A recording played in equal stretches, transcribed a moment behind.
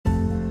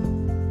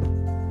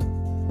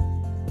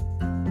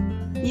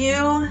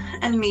You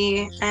and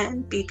Me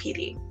and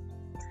BPD.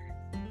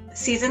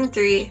 Season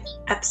 3,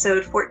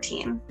 Episode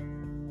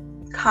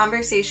 14.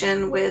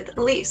 Conversation with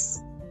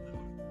Elise.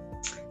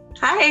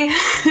 Hi.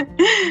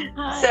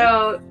 Hi.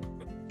 So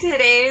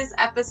today's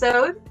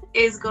episode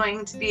is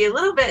going to be a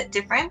little bit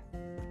different.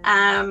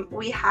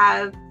 We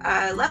have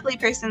a lovely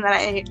person that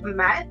I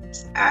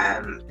met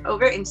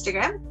over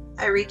Instagram.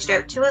 I reached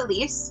out to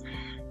Elise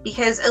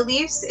because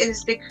Elise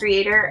is the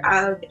creator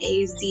of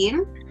a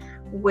zine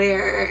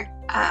where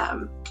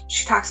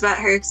she talks about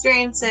her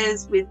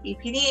experiences with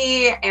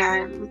BPD,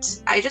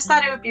 and I just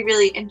thought it would be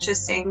really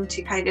interesting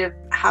to kind of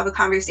have a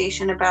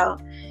conversation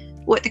about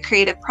what the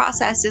creative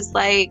process is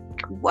like,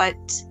 what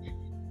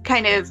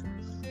kind of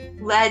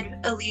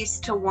led Elise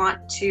to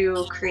want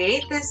to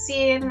create this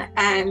zine,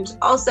 and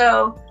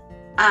also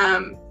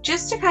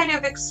just to kind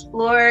of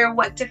explore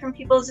what different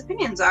people's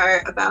opinions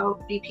are about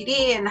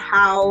BPD and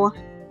how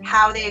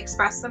they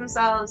express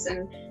themselves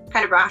and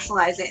kind of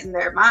rationalize it in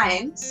their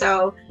mind.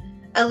 So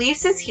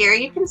Elise is here.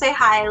 You can say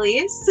hi,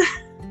 Elise.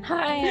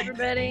 Hi,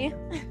 everybody.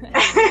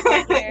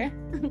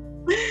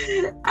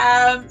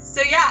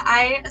 So yeah,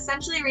 I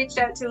essentially reached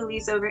out to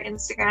Elise over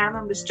Instagram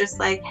and was just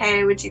like,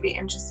 hey, would you be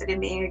interested in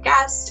being a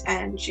guest?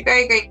 And she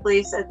very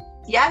gratefully said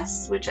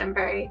yes, which I'm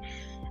very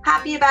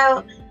happy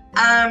about.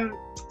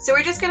 So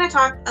we're just going to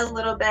talk a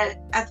little bit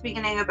at the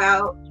beginning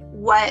about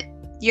what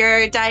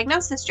your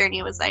diagnosis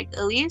journey was like,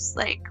 Elise.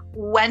 Like,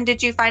 when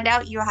did you find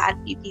out you had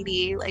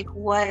BPD? Like,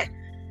 what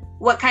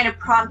kind of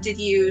prompted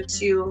you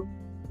to,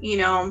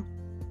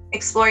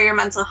 explore your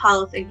mental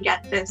health and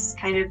get this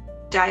kind of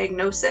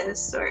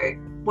diagnosis or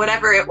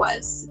whatever it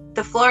was?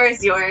 The floor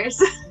is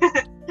yours. All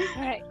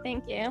right,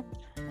 thank you.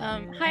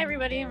 Hi,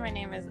 everybody. My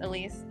name is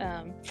Elise,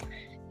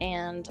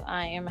 and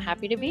I am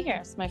happy to be here.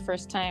 It's my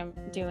first time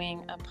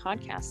doing a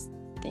podcast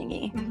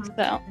thingy.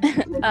 So,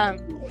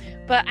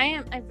 but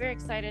I'm very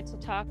excited to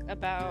talk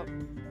about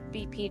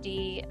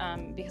BPD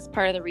because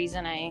part of the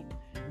reason I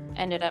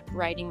ended up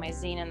writing my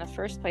zine in the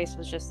first place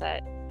was just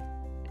that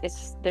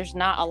there's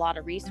not a lot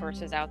of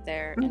resources out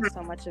there, and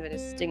so much of it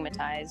is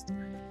stigmatized.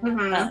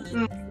 I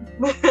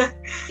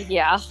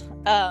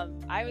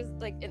was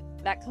like,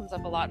 that comes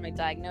up a lot in my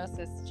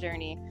diagnosis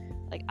journey.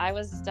 Like, I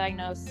was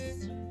diagnosed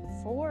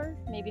 4,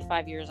 maybe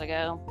 5 years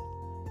ago.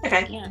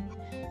 Okay. Yeah.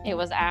 It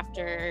was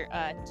after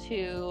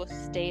 2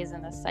 stays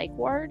in the psych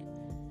ward.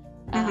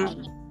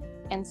 And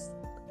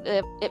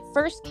it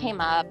first came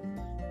up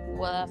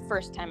the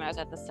first time I was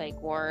at the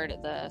psych ward.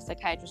 The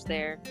psychiatrist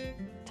there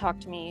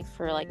talked to me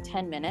for like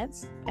 10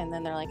 minutes, and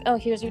then they're like, oh,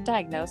 here's your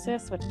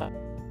diagnosis, which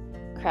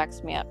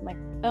cracks me up. I'm like,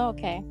 oh,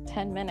 okay,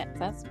 10 minutes,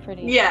 that's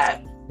pretty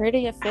efficient.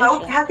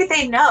 How could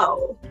they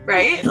know,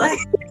 right? Like,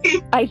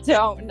 I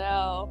don't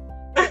know.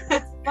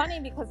 It's funny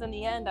because in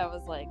the end I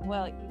was like,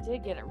 well, you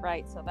did get it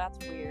right, so that's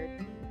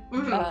weird. She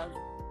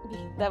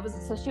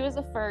was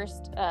the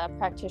first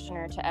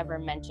practitioner to ever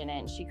mention it,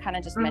 and she kind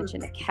of just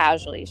mentioned it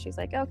casually. She's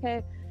like,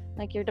 okay,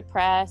 like, you're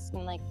depressed,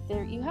 and like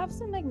you have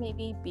some like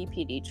maybe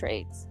BPD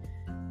traits.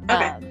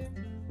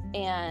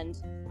 And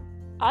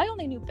I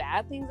only knew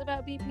bad things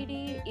about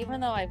BPD,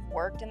 even though I've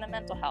worked in the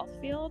mental health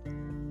field.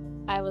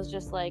 I was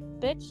just like,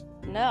 bitch,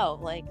 no,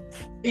 like,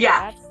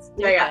 that's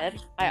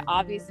stupid. I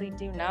obviously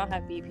do not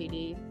have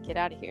BPD. Get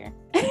out of here.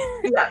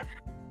 Yeah.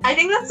 I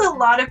think that's a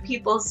lot of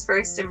people's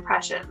first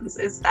impressions,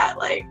 is that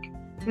like,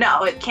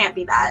 no, it can't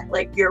be that,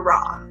 like, you're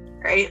wrong,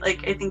 right?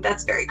 Like, I think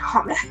that's very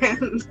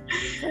common.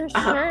 For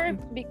sure,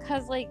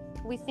 because like,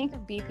 we think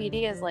of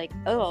BPD as like,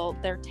 oh,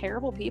 they're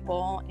terrible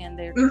people, and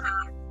they're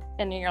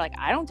and then you're like,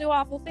 I don't do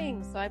awful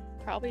things, so I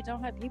probably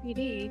don't have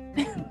BPD.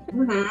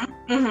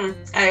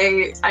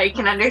 I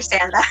can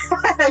understand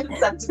that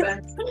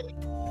sentiment.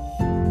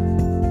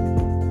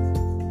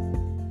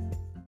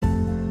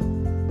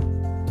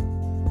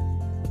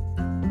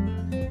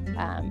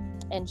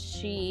 And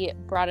she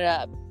brought it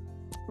up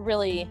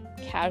really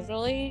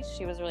casually.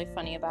 She was really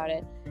funny about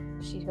it.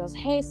 She goes,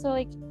 hey, so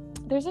like,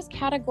 there's this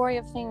category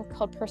of thing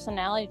called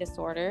personality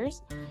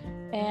disorders,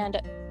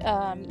 and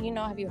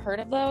have you heard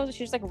of those?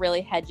 She's like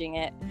really hedging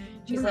it.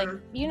 She's like,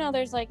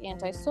 there's like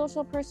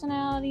antisocial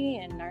personality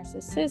and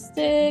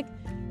narcissistic,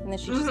 and then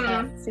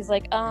she's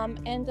like,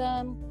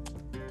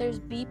 there's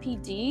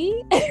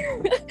BPD.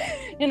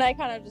 And I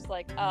kind of just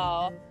like,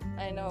 oh,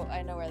 I know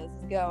where this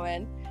is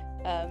going.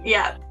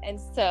 And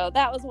so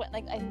that was what,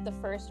 like, I think the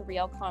first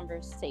real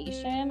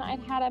conversation I'd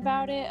had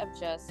about it, of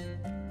just,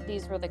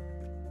 these were the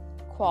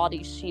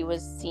qualities she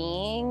was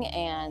seeing,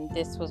 and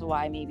this was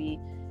why maybe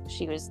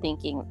she was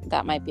thinking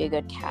that might be a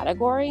good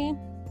category.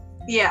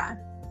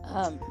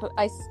 But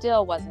I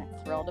still wasn't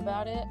thrilled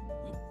about it.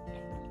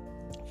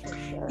 For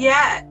sure.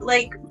 Yeah,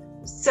 like,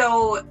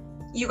 so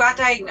you got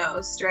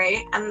diagnosed,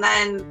 right? And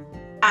then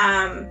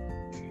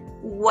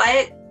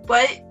what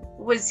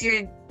was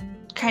your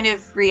kind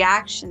of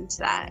reaction to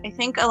that? I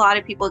think a lot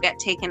of people get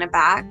taken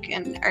aback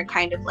and are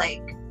kind of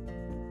like,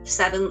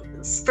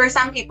 for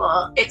some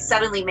people it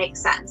suddenly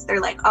makes sense. They're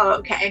like, oh,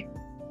 okay,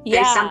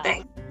 there's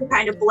something to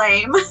kind of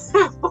blame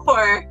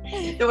for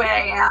the way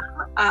I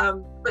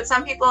am. But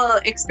some people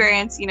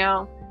experience,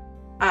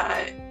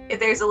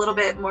 there's a little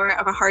bit more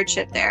of a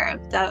hardship there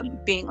of them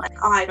being like,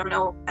 oh, I don't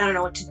know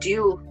what to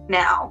do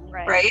now,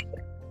 right?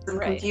 I'm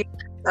confused.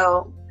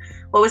 So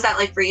what was that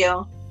like for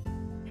you?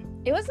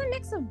 It was a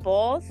mix of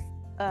both.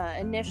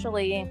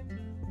 Initially,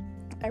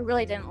 I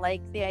really didn't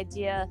like the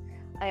idea.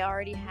 I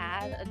already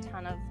had a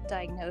ton of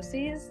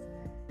diagnoses,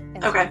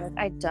 and so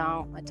I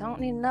don't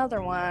need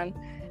another one.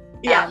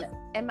 Yeah.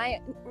 And my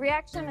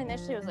reaction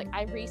initially was like,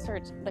 I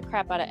researched the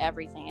crap out of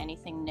everything,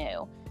 anything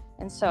new.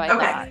 And so I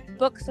got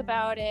books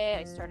about it.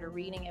 I started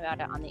reading about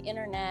it on the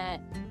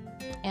internet.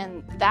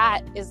 And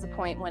that is the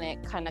point when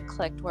it kind of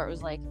clicked, where it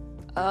was like,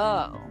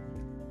 oh,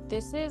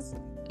 this is,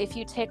 if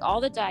you take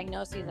all the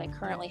diagnoses I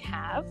currently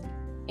have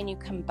and you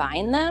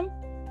combine them,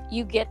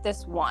 you get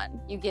this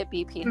one. You get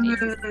BPD.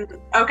 Mm-hmm.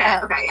 Okay.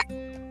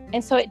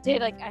 And so it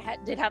did, like, I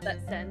did have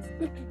that sense.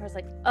 I was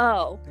like,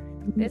 oh,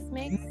 this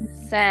makes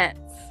sense.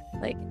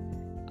 Like,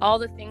 all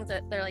the things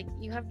that they're like,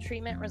 you have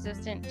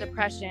treatment-resistant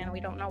depression. We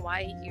don't know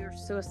why you're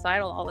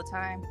suicidal all the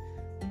time.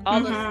 All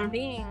those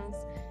things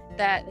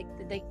that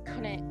like, they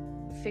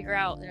couldn't figure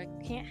out. They're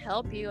like, can't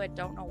help you. I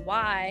don't know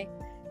why.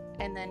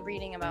 And then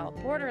reading about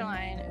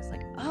borderline, it was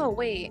like, oh,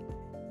 wait,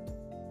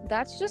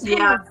 that's just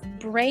how the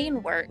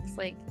brain works.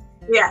 Like,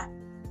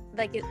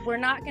 we're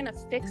not going to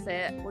fix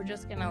it. We're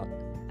just going to,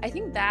 I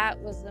think that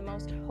was the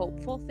most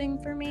hopeful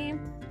thing for me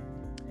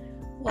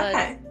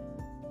was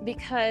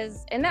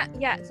because, and that,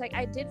 it's like,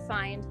 I did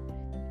find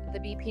the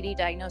BPD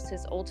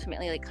diagnosis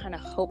ultimately like kind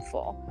of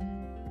hopeful.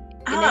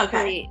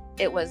 Initially,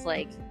 it was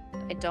like,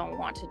 I don't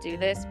want to do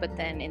this. But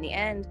then in the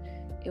end,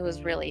 it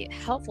was really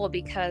helpful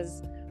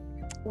because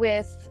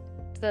with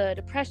the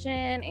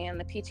depression and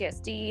the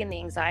PTSD and the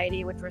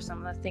anxiety, which were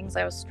some of the things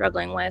I was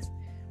struggling with,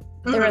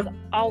 there was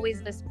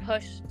always this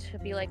push to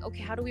be like,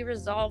 okay, how do we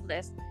resolve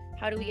this?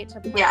 How do we get to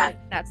a point where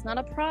that's not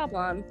a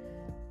problem?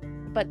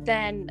 But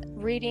then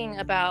reading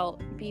about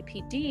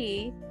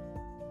BPD,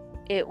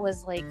 it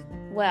was like,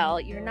 well,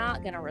 you're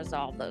not going to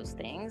resolve those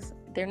things.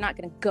 They're not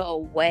going to go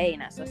away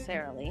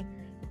necessarily,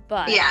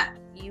 but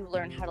you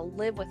learn how to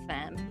live with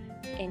them,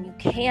 and you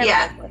can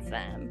live with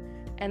them.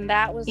 And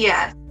that was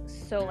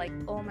so like,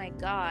 oh my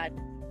God,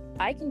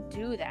 I can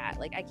do that.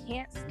 Like, I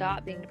can't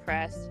stop being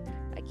depressed.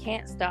 I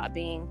can't stop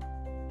being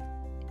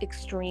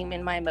extreme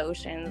in my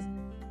emotions,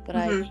 but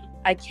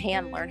I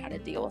can learn how to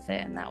deal with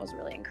it. And that was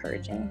really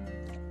encouraging.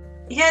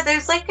 Yeah,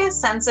 there's like a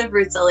sense of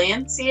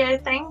resiliency, I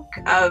think,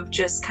 of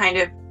just kind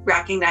of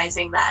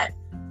recognizing that,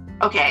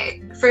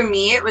 okay, for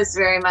me, it was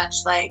very much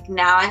like,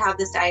 now I have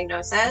this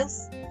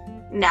diagnosis.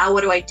 Now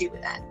what do I do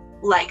with it?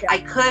 Like, I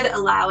could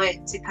allow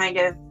it to kind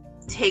of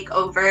take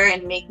over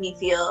and make me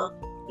feel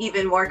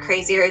even more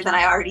crazier than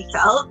I already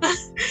felt.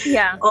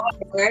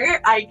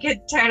 Or I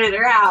could turn it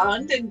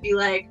around and be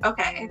like,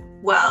 okay,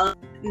 well,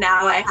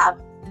 now I have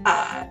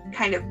a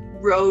kind of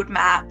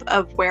roadmap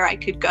of where I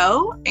could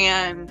go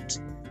and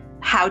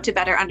how to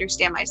better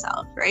understand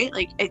myself, right?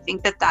 Like, I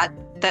think that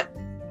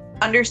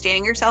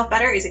understanding yourself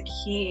better is a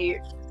key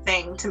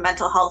thing to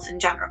mental health in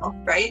general,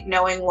 right?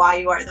 Knowing why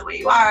you are the way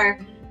you are,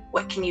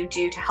 what can you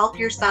do to help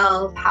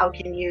yourself, how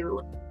can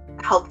you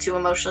help to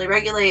emotionally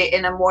regulate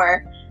in a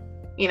more,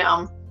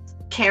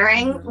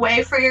 caring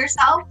way for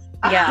yourself.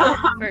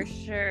 For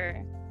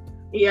sure.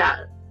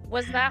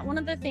 Was that one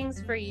of the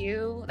things for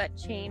you that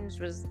changed,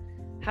 was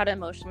how to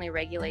emotionally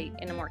regulate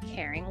in a more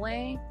caring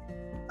way?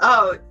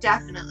 Oh,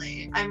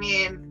 definitely. I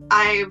mean,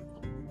 I've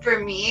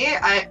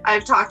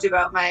talked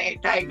about my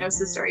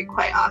diagnosis story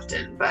quite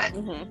often, but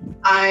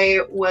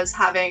I was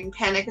having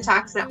panic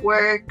attacks at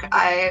work.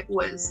 I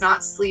was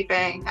not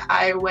sleeping.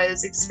 I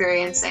was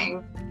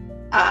experiencing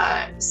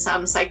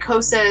some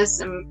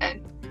psychosis, and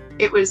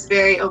it was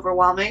very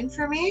overwhelming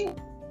for me.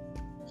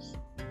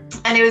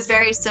 And it was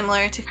very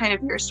similar to kind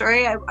of your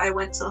story. I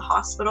went to the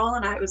hospital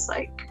and I was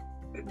like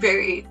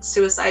very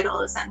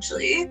suicidal,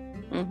 essentially.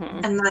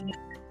 And then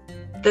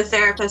the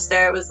therapist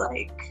there was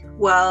like,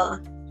 well,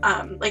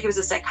 like, it was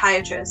a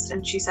psychiatrist,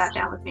 and she sat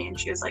down with me and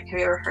she was like, have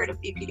you ever heard of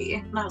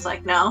BPD? And I was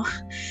like, no.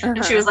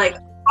 And she was like,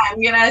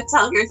 I'm gonna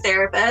tell your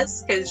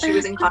therapist, because she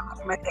was in contact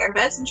with my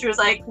therapist, and she was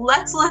like,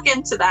 let's look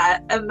into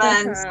that. And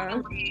then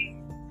suddenly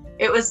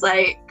it was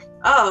like,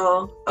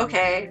 oh,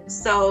 okay,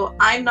 so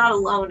I'm not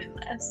alone in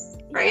this,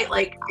 right?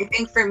 Like, I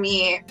think for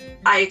me,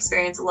 I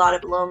experience a lot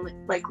of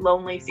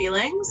lonely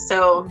feelings.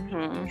 So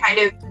kind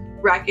of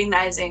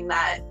recognizing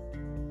that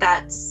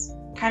that's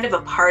kind of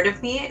a part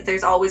of me.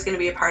 There's always going to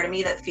be a part of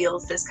me that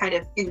feels this kind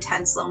of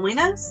intense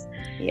loneliness.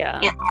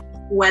 And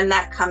when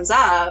that comes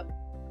up,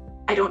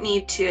 I don't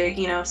need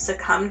to,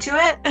 succumb to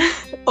it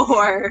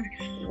or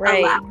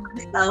allow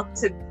myself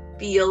to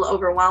feel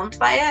overwhelmed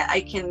by it.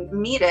 I can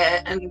meet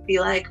it and be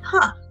like,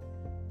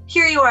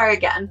 here you are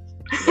again.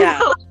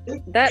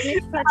 That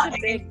makes such a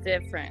big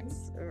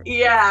difference.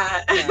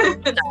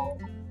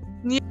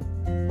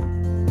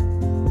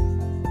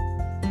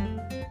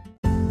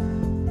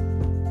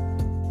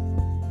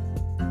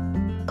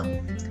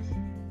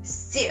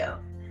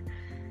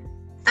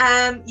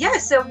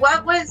 So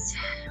what was,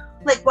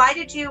 like, why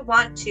did you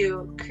want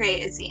to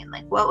create a zine?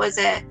 Like, what was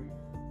it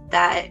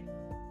that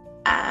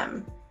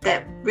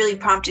that really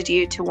prompted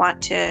you to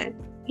want to,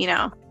 you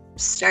know,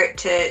 start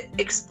to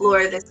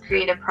explore this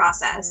creative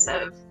process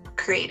of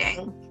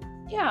creating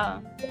Yeah.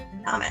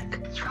 comic?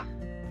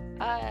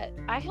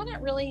 I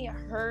hadn't really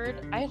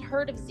I had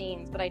heard of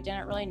zines, but I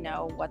didn't really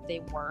know what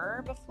they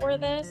were before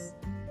this.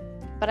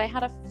 But I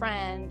had a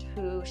friend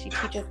who, she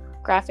teaches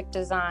graphic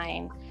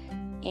design,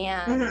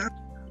 and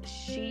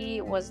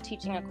she was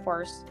teaching a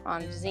course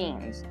on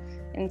zines,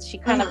 and she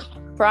kind of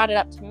brought it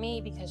up to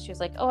me because she was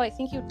like, oh, I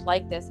think you'd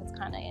like this. It's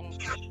kind of in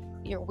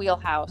your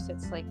wheelhouse.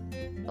 It's like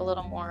a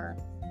little more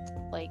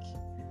like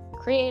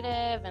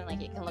creative, and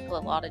like it can look a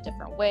lot of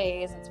different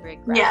ways. It's very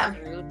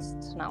grassroots.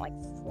 It's not like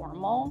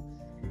formal.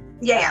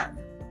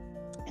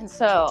 And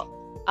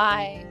so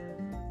I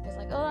was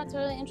like, oh, that's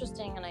really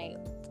interesting. And I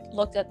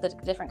looked at the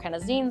different kind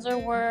of zines there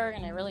were,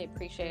 and I really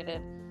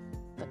appreciated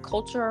the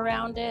culture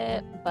around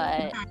it,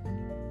 but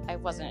I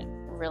wasn't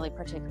really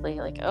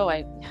particularly like, oh,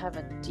 I have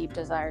a deep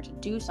desire to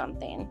do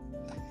something.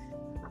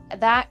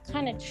 That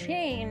kind of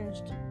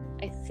changed,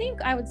 I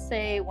think I would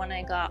say, when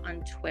I got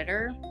on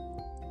Twitter,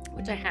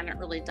 which I hadn't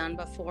really done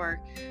before.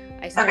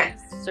 I started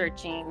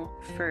searching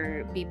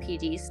for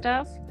BPD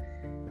stuff.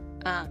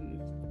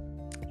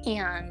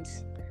 And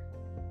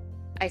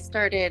I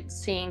started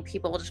seeing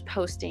people just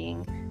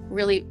posting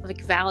really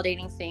like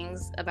validating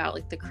things about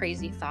like the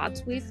crazy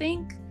thoughts we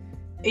think.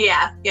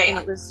 And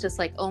it was just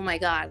like, oh my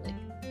God, like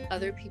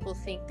other people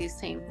think these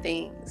same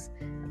things.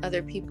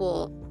 Other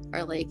people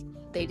are like,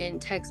 they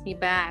didn't text me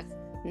back,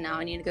 now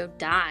I need to go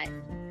die.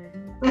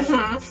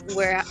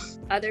 Where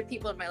other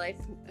people in my life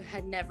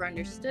had never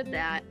understood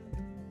that.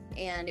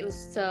 And it was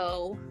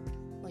so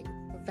like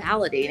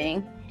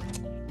validating.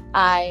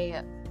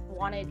 I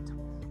wanted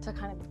to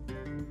kind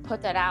of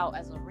put that out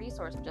as a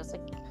resource, just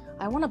like,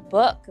 I want a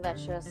book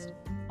that's just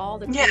all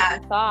the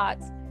crazy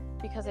thoughts,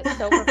 because it's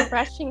so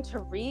refreshing to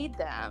read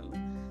them.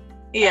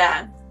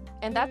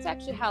 And that's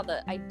actually how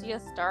the idea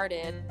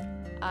started.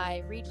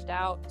 I reached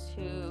out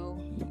to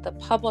the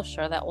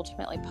publisher that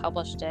ultimately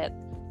published it.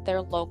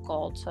 They're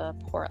local to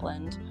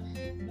Portland.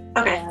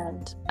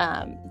 And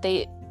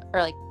they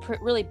are like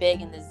really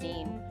big in the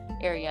zine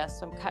area,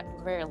 so I'm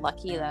very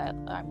lucky that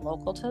I'm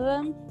local to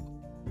them.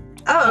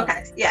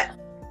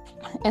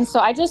 And so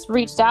I just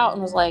reached out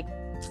and was like,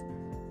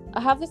 I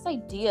have this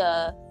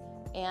idea,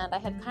 and I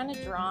had kind of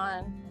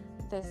drawn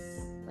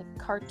this like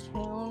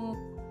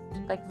cartoon,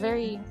 like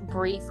very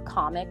brief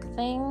comic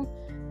thing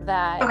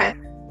that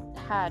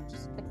had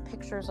just like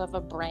pictures of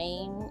a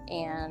brain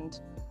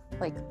and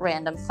like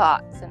random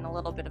thoughts and a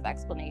little bit of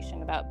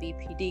explanation about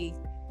BPD.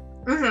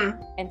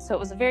 And so it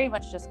was very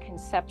much just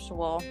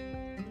conceptual,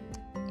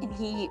 and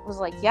he was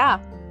like, yeah,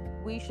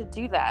 we should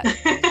do that.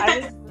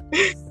 I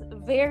was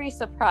very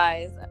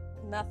surprised.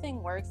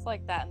 Nothing works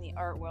like that in the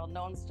art world.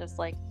 No one's just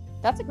like,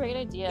 that's a great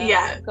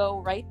idea, go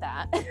write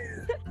that.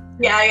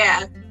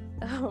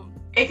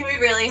 It can be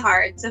really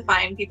hard to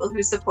find people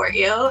who support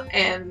you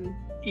and,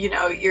 you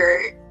know,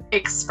 your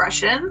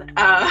expression.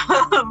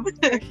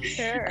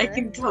 I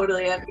can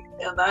totally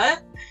understand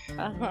that.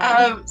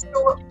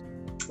 So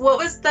what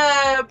was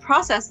the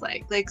process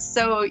like? Like,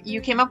 so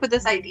you came up with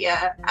this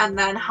idea, and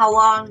then how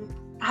long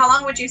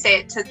would you say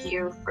it took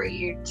you for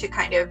you to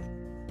kind of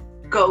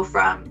go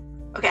from,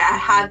 okay, I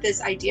have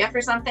this idea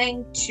for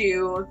something,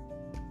 to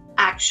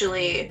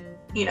actually,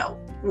 you know,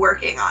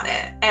 working on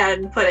it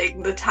and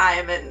putting the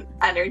time and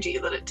energy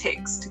that it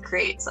takes to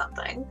create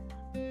something?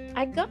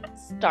 I got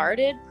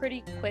started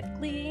pretty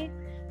quickly.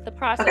 The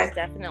process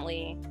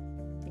definitely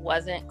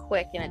wasn't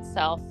quick in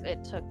itself.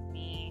 It took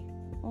me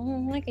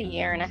like a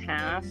year and a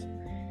half.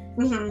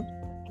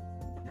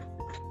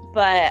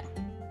 But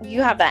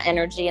you have that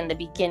energy in the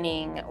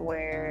beginning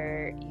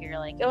where you're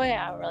like, oh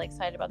yeah, I'm really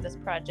excited about this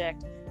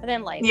project, but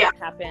then life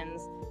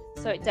happens.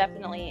 So it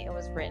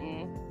was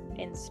written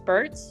in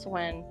spurts,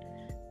 when,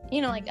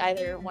 you know, like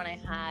either when I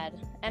had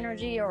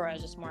energy or I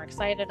was just more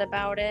excited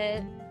about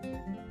it.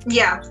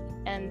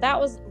 And that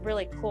was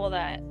really cool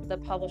that the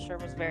publisher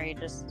was very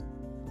just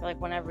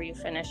like, whenever you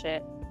finish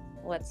it,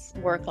 let's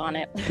work on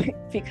it.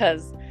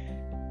 Because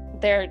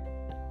they're,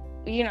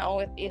 you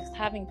know, with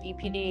having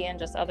BPD and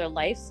just other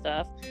life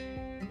stuff,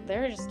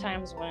 there are just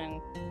times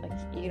when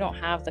like you don't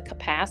have the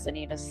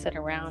capacity to sit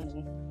around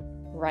and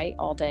write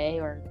all day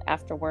or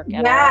after work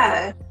at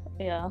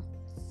all.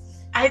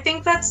 I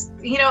think that's,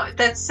 you know,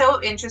 that's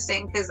so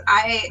interesting, because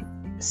I've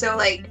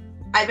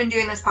been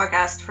doing this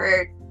podcast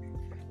for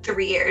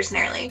 3 years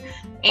nearly,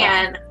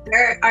 and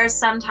there are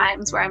some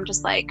times where I'm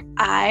just like,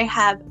 I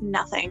have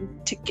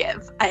nothing to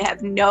give. I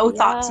have no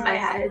thoughts in my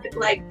head.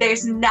 Like,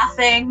 there's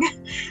nothing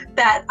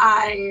that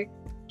I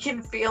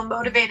can feel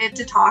motivated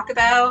to talk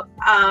about.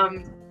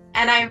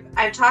 And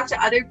I've talked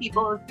to other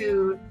people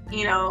who,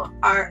 you know,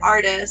 are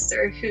artists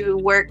or who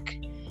work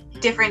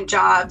different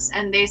jobs,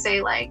 and they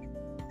say like,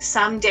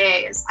 some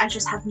days I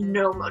just have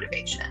no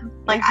motivation.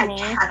 Like, I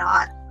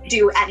cannot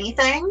do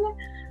anything.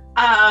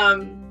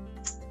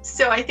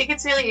 So I think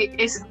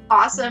it's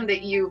awesome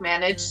that you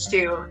managed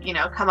to, you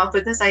know, come up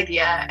with this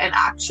idea and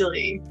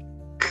actually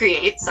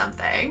create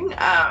something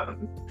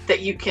that that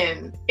you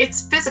can,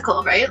 it's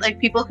physical, right? Like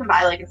people can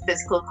buy like a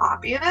physical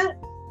copy of it.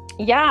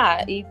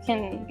 Yeah, you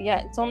can.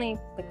 Yeah, it's only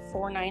like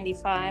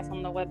 $4.95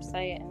 on the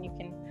website, and you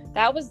can.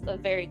 That was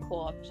very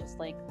cool. I'm just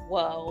like,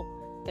 whoa,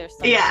 there's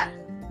some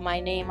my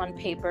name on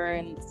paper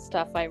and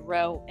stuff I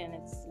wrote, and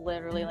it's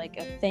literally like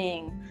a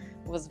thing.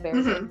 It was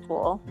very, very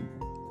cool.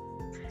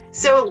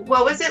 So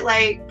what was it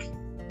like?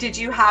 Did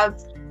you have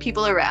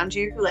people around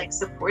you who like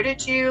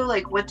supported you?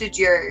 Like what did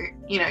your,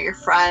 you know, your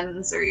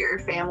friends or your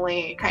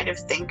family kind of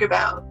think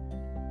about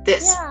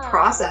this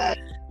process?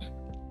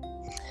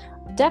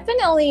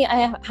 Definitely,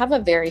 I have a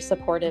very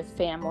supportive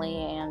family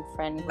and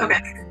friend group.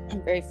 Okay.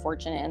 I'm very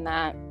fortunate in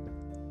that.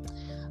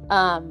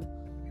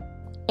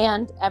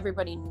 And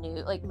everybody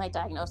knew, like, my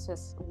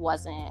diagnosis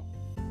wasn't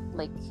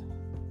like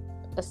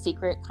a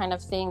secret kind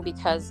of thing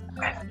because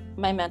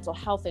my mental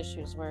health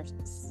issues were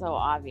so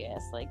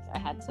obvious. Like, I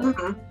had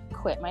to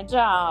quit my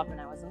job,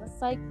 and I was in the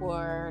psych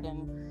ward,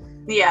 and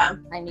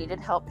I needed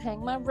help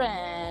paying my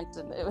rent,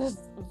 and it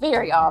was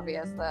very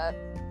obvious that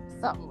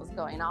something was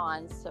going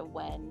on. So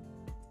when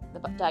the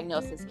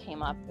diagnosis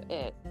came up,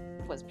 it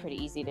was pretty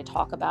easy to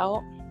talk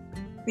about.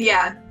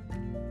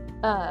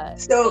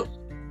 So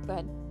go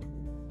ahead.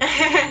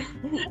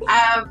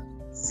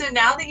 So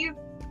now that you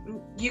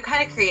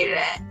kind of created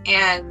it,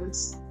 and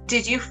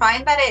did you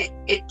find that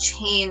it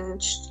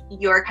changed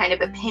your kind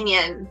of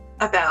opinion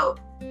about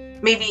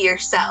maybe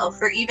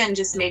yourself, or even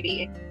just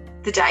maybe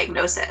the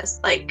diagnosis?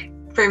 Like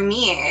for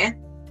me,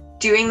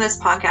 doing this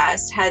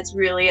podcast has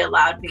really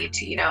allowed me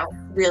to, you know,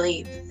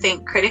 really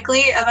think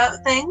critically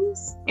about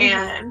things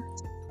and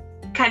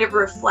kind of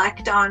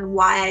reflect on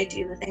why I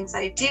do the things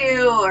I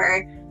do,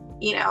 or,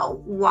 you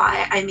know,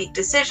 why I make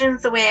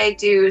decisions the way I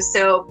do.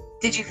 So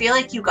did you feel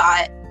like you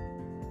got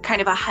kind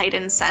of a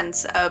heightened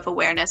sense of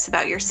awareness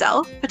about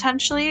yourself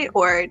potentially,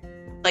 or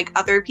like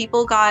other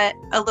people got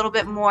a little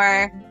bit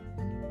more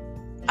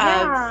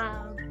of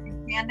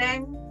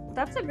understanding?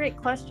 That's a great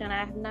question. I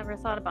have never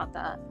thought about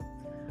that.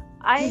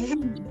 I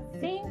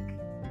think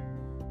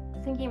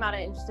thinking about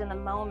it just in the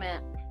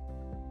moment,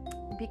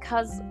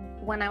 because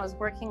when I was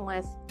working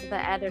with the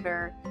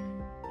editor,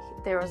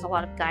 there was a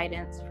lot of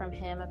guidance from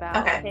him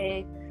about,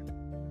 okay,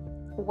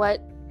 what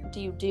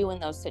do you do in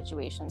those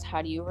situations?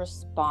 How do you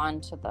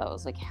respond to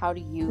those? Like, how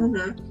do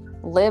you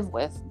live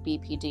with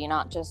BPD?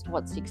 Not just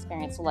what's the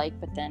experience like,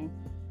 but then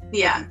what do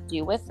you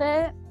do with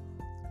it?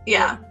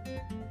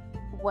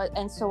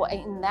 And so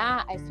in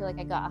that, I feel like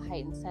I got a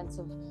heightened sense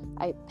of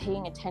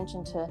paying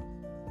attention to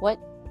what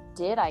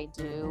did I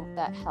do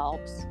that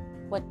helps,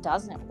 what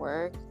doesn't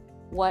work,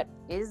 what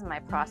is my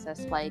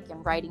process like,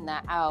 and writing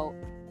that out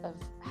of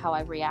how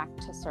I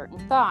react to certain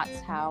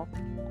thoughts, how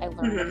I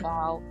learned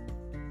about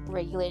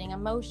regulating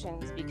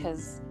emotions,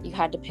 because you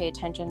had to pay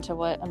attention to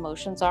what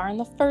emotions are in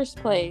the first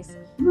place.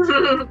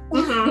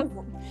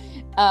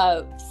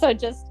 So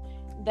just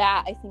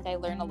that, I think I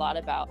learned a lot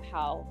about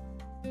how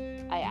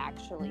I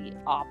actually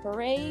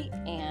operate,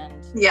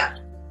 and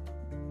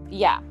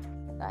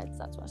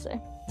that's what I say.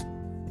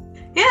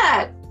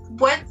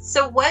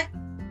 What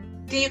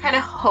do you kind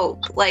of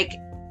hope, like,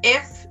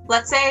 if,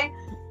 let's say,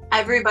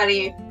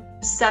 everybody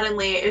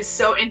suddenly is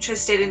so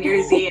interested in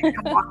your zine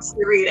and wants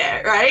to read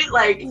it, right?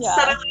 Like,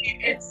 suddenly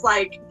it's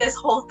like this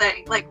whole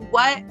thing. Like,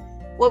 what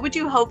would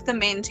you hope the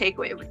main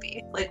takeaway would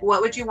be? Like,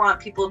 what would you want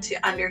people to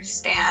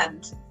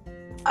understand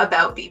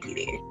about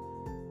BPD?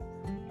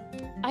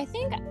 I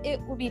think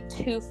it would be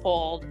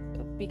twofold,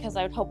 because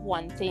I would hope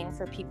one thing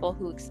for people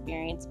who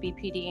experience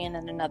BPD, and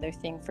then another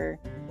thing for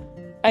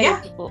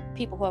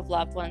people who have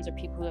loved ones, or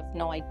people who have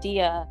no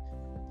idea.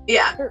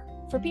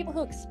 For people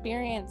who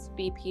experience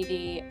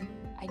BPD,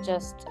 I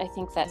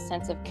think that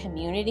sense of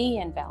community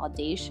and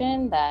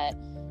validation, that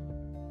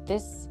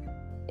this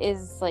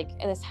is like,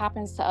 this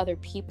happens to other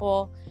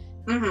people.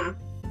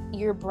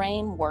 Your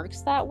brain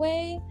works that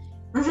way.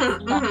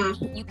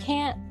 You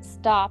can't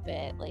stop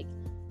it. Like,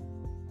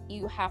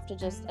 you have to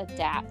just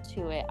adapt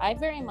to it. I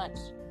very much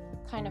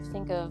kind of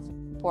think of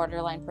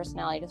borderline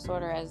personality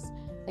disorder as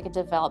like a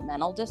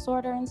developmental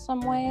disorder in some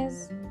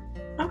ways.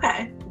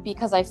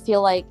 Because I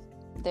feel like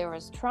there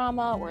was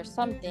trauma or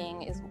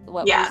something, is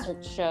what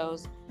research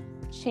shows,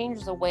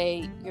 changes the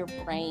way your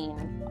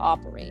brain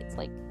operates,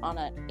 like on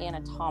an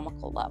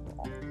anatomical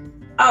level.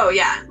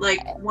 Like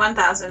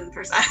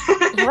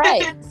 1000%.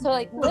 Right. So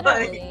like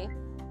literally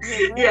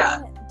your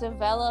brain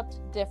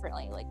developed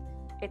differently. Like,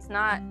 it's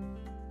not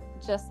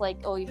just like,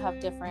 oh, you have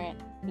different,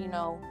 you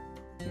know,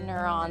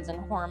 neurons and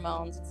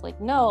hormones. It's like,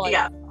 no,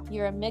 like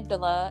your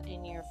amygdala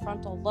and your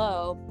frontal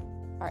lobe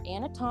are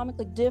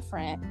anatomically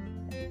different,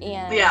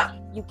 and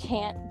you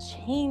can't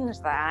change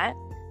that,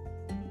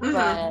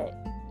 but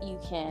you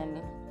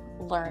can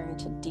learn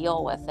to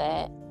deal with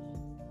it.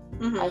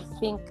 I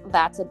think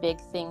that's a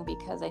big thing,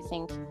 because I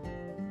think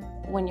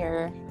when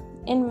you're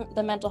in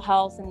the mental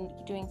health and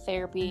doing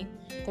therapy,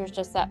 there's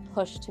just that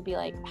push to be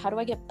like, how do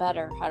I get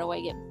better? How do I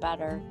get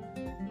better?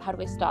 How do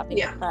I stop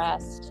being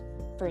depressed?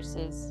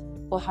 Versus,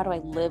 well, how do I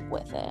live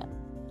with it?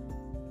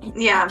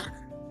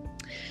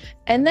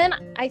 And then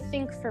I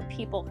think for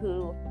people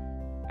who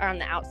are on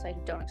the outside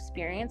who don't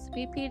experience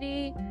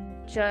BPD,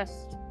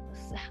 just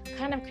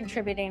kind of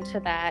contributing to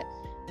that,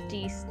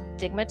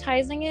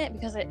 destigmatizing it,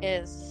 because it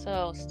is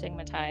so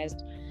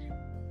stigmatized,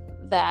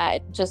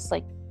 that just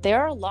like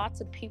there are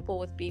lots of people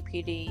with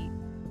BPD.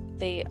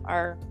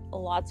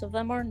 Lots of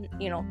them are,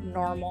 you know,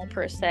 normal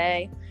per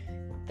se.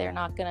 They're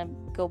not gonna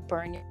go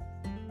burn you.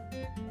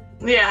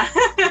 Yeah.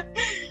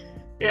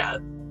 Yeah.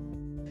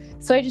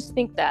 So I just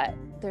think that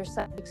there's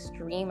such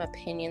extreme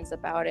opinions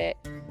about it,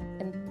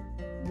 and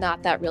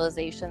not that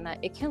realization that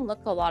it can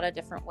look a lot of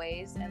different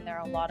ways, and there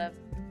are a lot of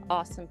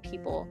awesome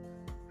people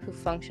who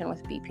function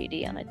with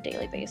BPD on a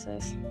daily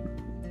basis.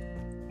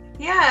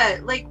 Yeah,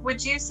 like,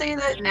 would you say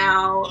that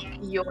now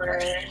you're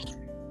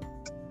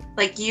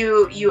like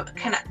you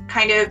can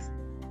kind of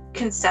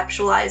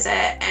conceptualize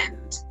it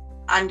and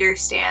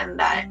understand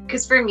that?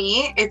 Because for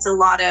me, it's a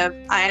lot of,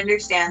 I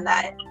understand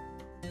that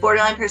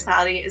borderline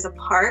personality is a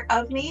part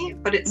of me,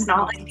 but it's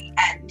not like the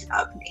end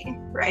of me,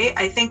 right?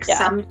 I think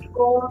some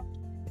people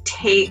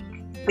take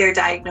their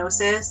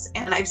diagnosis,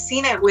 and I've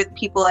seen it with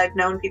people, I've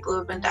known people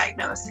who've been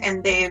diagnosed,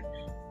 and they've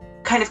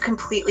kind of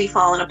completely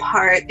fallen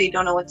apart. They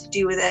don't know what to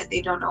do with it.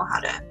 They don't know how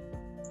to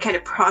kind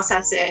of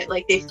process it.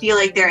 Like, they feel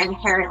like they're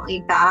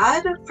inherently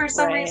bad for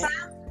some reason.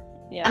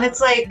 Yeah. And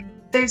it's like,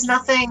 there's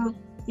nothing,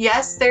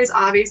 yes, there's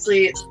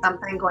obviously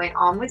something going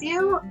on with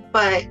you,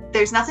 but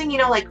there's nothing, you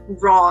know, like,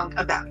 wrong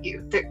about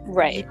you.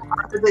 Right. You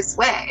are this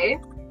way,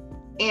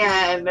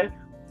 and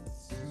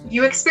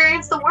you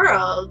experience the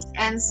world,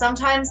 and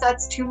sometimes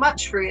that's too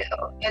much for you,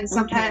 and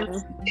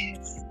sometimes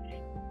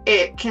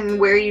it can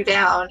wear you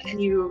down,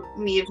 and you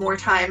need more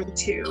time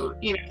to,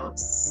 you know,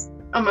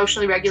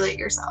 emotionally regulate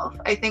yourself.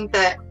 I think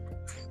that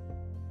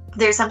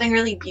there's something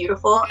really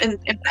beautiful, in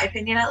my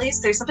opinion at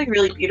least, there's something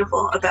really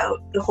beautiful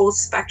about the whole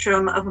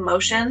spectrum of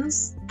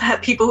emotions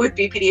that people with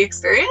BPD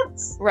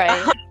experience.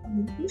 Right.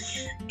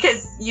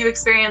 Because you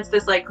experience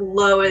this, like,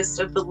 lowest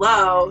of the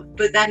low,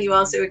 but then you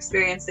also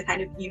experience the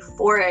kind of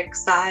euphoric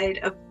side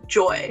of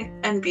joy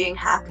and being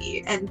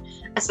happy. And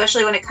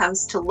especially when it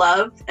comes to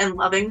love and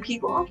loving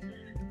people,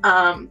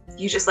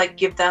 you just, like,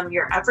 give them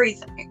your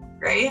everything,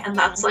 right? And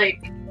that's,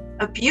 like,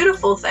 a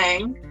beautiful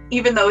thing,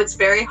 even though it's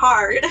very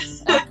hard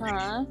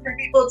for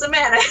people to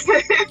manage.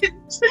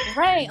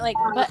 Right. Like,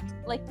 but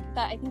like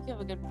that, I think you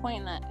have a good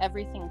point that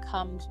everything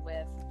comes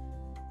with,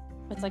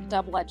 it's like a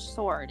double-edged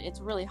sword. It's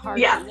really hard.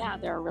 Yeah. Yeah,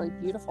 there are really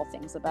beautiful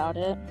things about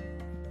it.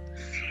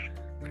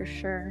 For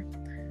sure.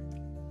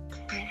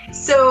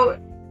 So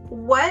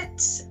what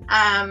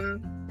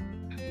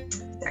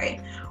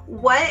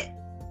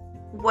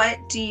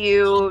do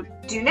you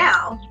do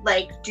now?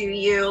 Like,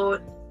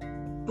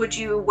 would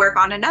you work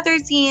on another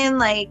zine?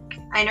 Like,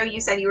 I know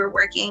you said you were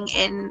working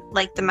in,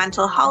 like, the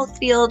mental health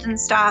field and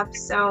stuff.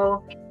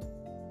 So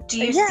do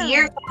you see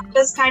yourself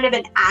as kind of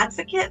an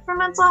advocate for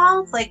mental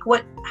health? Like,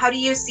 how do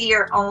you see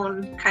your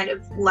own kind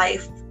of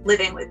life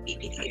living with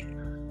BPD?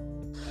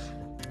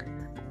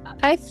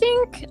 I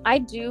think I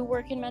do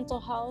work in mental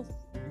health.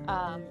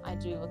 I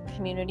do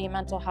community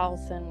mental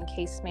health and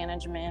case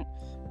management.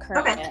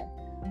 Currently,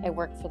 I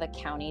work for the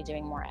county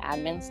doing more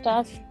admin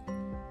stuff.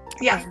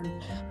 Yeah.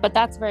 But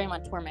that's very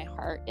much where my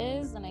heart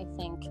is. And I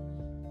think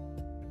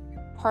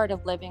part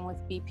of living with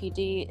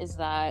BPD is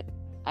that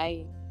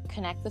I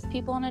connect with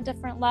people on a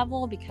different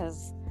level,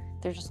 because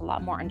there's just a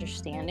lot more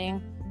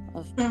understanding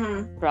of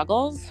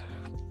struggles.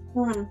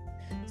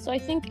 So I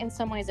think in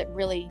some ways it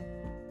really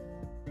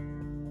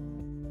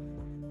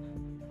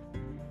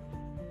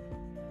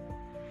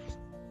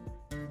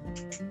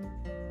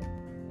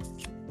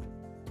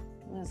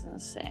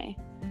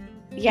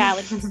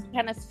like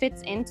kind of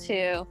fits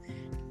into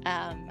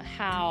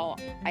how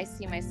I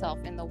see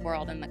myself in the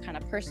world, and the kind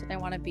of person I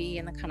want to be,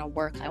 and the kind of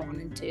work I want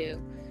to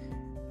do.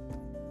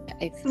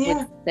 I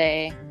would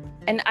say,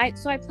 and I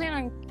plan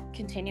on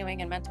continuing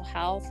in mental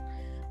health.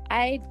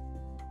 I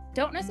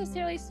don't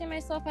necessarily see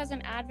myself as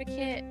an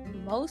advocate,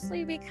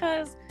 mostly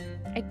because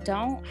I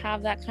don't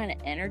have that kind of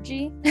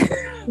energy.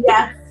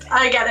 Yeah,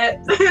 I get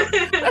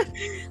it.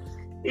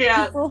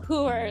 Yeah. People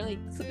who are like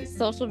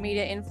social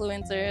media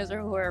influencers,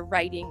 or who are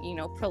writing, you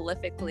know,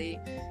 prolifically.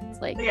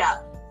 It's like,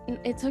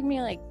 it took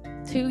me like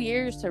 2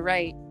 years to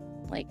write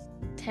like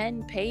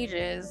 10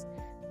 pages,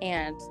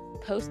 and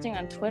posting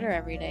on Twitter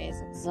every day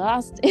is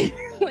exhausting.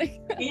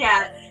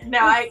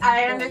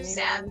 I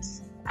understand.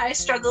 I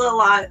struggle a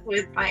lot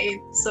with my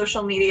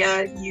social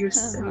media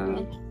use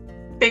and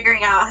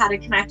figuring out how to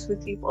connect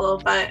with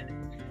people, but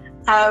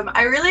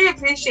I really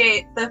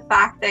appreciate the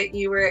fact that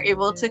you were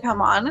able to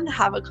come on and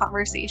have a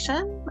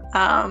conversation.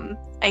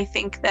 I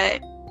think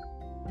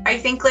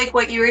like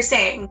what you were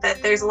saying,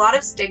 that there's a lot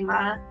of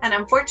stigma, and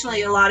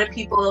unfortunately a lot of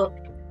people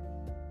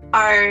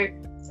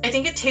I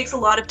think it takes a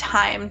lot of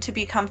time to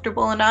be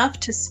comfortable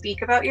enough to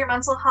speak about your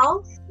mental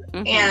health.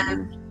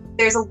 And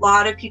there's a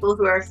lot of people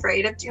who are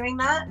afraid of doing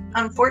that,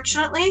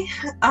 unfortunately.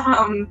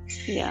 And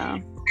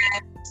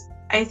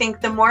I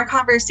think the more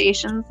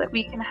conversations that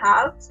we can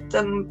have,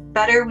 the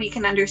better we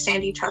can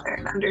understand each other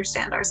and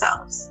understand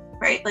ourselves,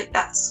 right? Like,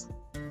 that's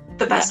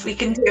the best we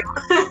can do.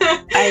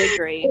 I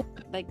agree.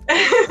 Like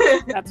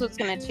that's what's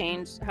going to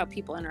change how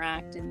people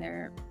interact in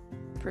their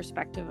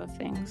perspective of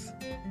things.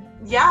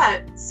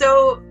 Yeah.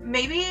 So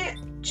maybe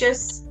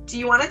just, do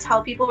you want to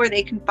tell people where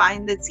they can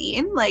find the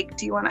zine? Like,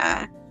 do you want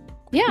to?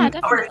 Yeah,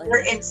 definitely. Or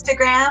your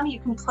Instagram. You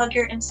can plug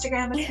your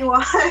Instagram if you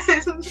want.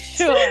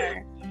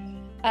 Sure.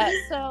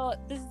 So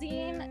the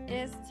zine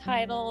is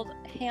titled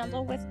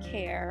Handle with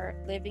Care,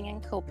 Living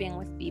and Coping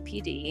with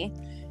BPD.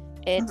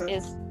 It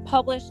is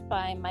published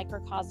by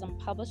Microcosm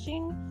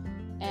Publishing,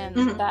 and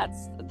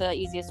that's the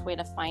easiest way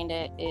to find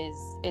it.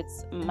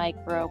 It's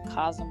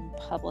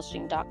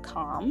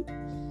microcosmpublishing.com.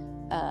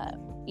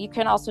 You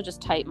can also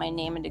just type my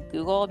name into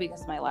Google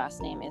because my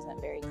last name isn't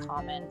very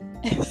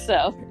common,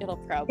 so it'll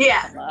probably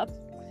come up.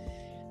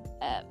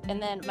 And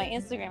then my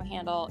Instagram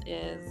handle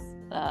is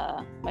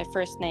my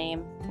first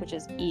name, which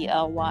is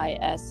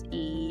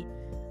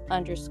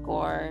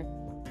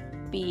ELYSE_BROUHARD.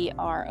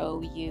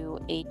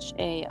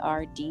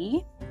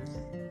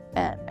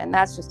 And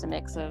that's just a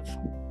mix of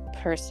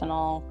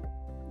personal,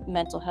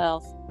 mental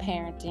health,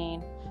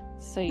 parenting.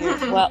 So you're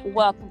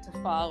welcome to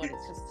follow it.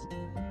 It's just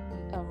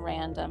a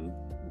random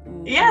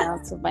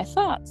amounts of my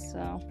thoughts.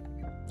 So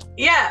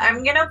yeah,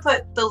 I'm gonna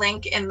put the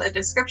link in the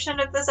description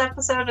of this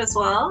episode as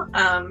well,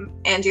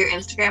 and your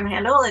Instagram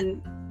handle,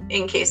 and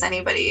in case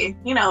anybody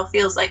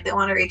feels like they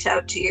want to reach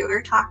out to you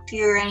or talk to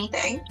you or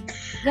anything.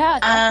 Yeah,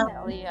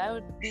 definitely.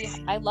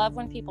 I love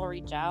when people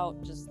reach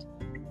out. Just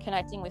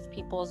connecting with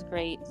people is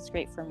great. It's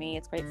great for me,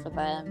 it's great for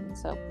them.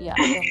 So yeah,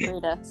 feel free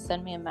to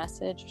send me a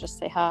message, just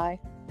say hi.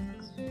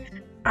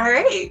 All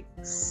right,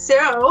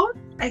 so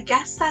I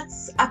guess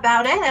that's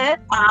about it.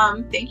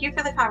 Thank you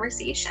for the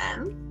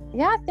conversation.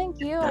 Yeah, thank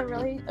you. I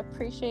really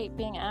appreciate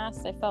being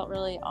asked. I felt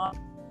really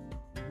awesome.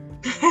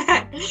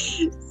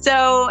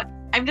 So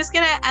I'm just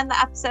gonna end the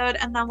episode,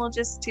 and then we'll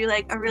just do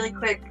like a really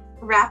quick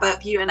wrap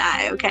up, you and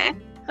I. Okay?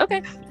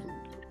 Okay.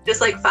 Just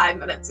like 5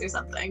 minutes or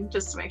something,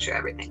 just to make sure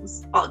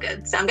everything's all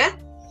good. Sound good?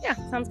 Yeah,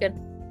 sounds good.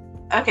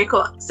 Okay,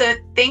 cool. So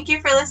thank you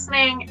for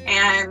listening,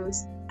 and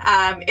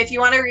if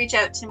you want to reach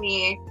out to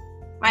me,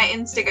 my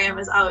Instagram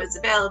is always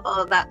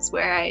available. That's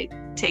where I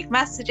take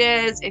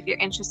messages. If you're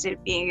interested in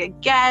being a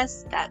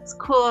guest, that's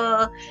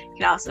cool. You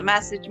can also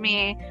message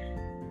me.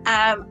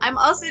 I'm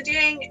also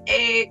doing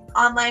a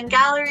online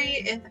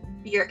gallery if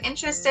you're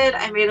interested.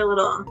 I made a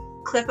little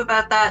clip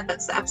about that.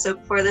 That's the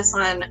episode before this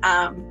one,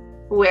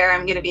 where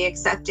I'm going to be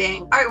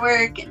accepting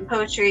artwork and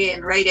poetry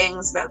and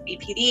writings about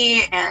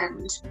BPD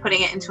and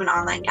putting it into an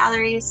online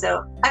gallery.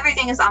 So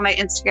everything is on my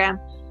Instagram.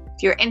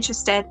 If you're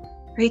interested,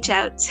 reach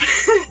out.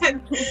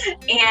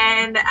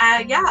 And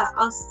yeah,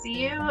 I'll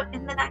see you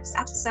in the next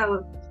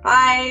episode.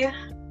 Bye.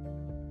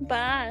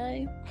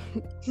 Bye.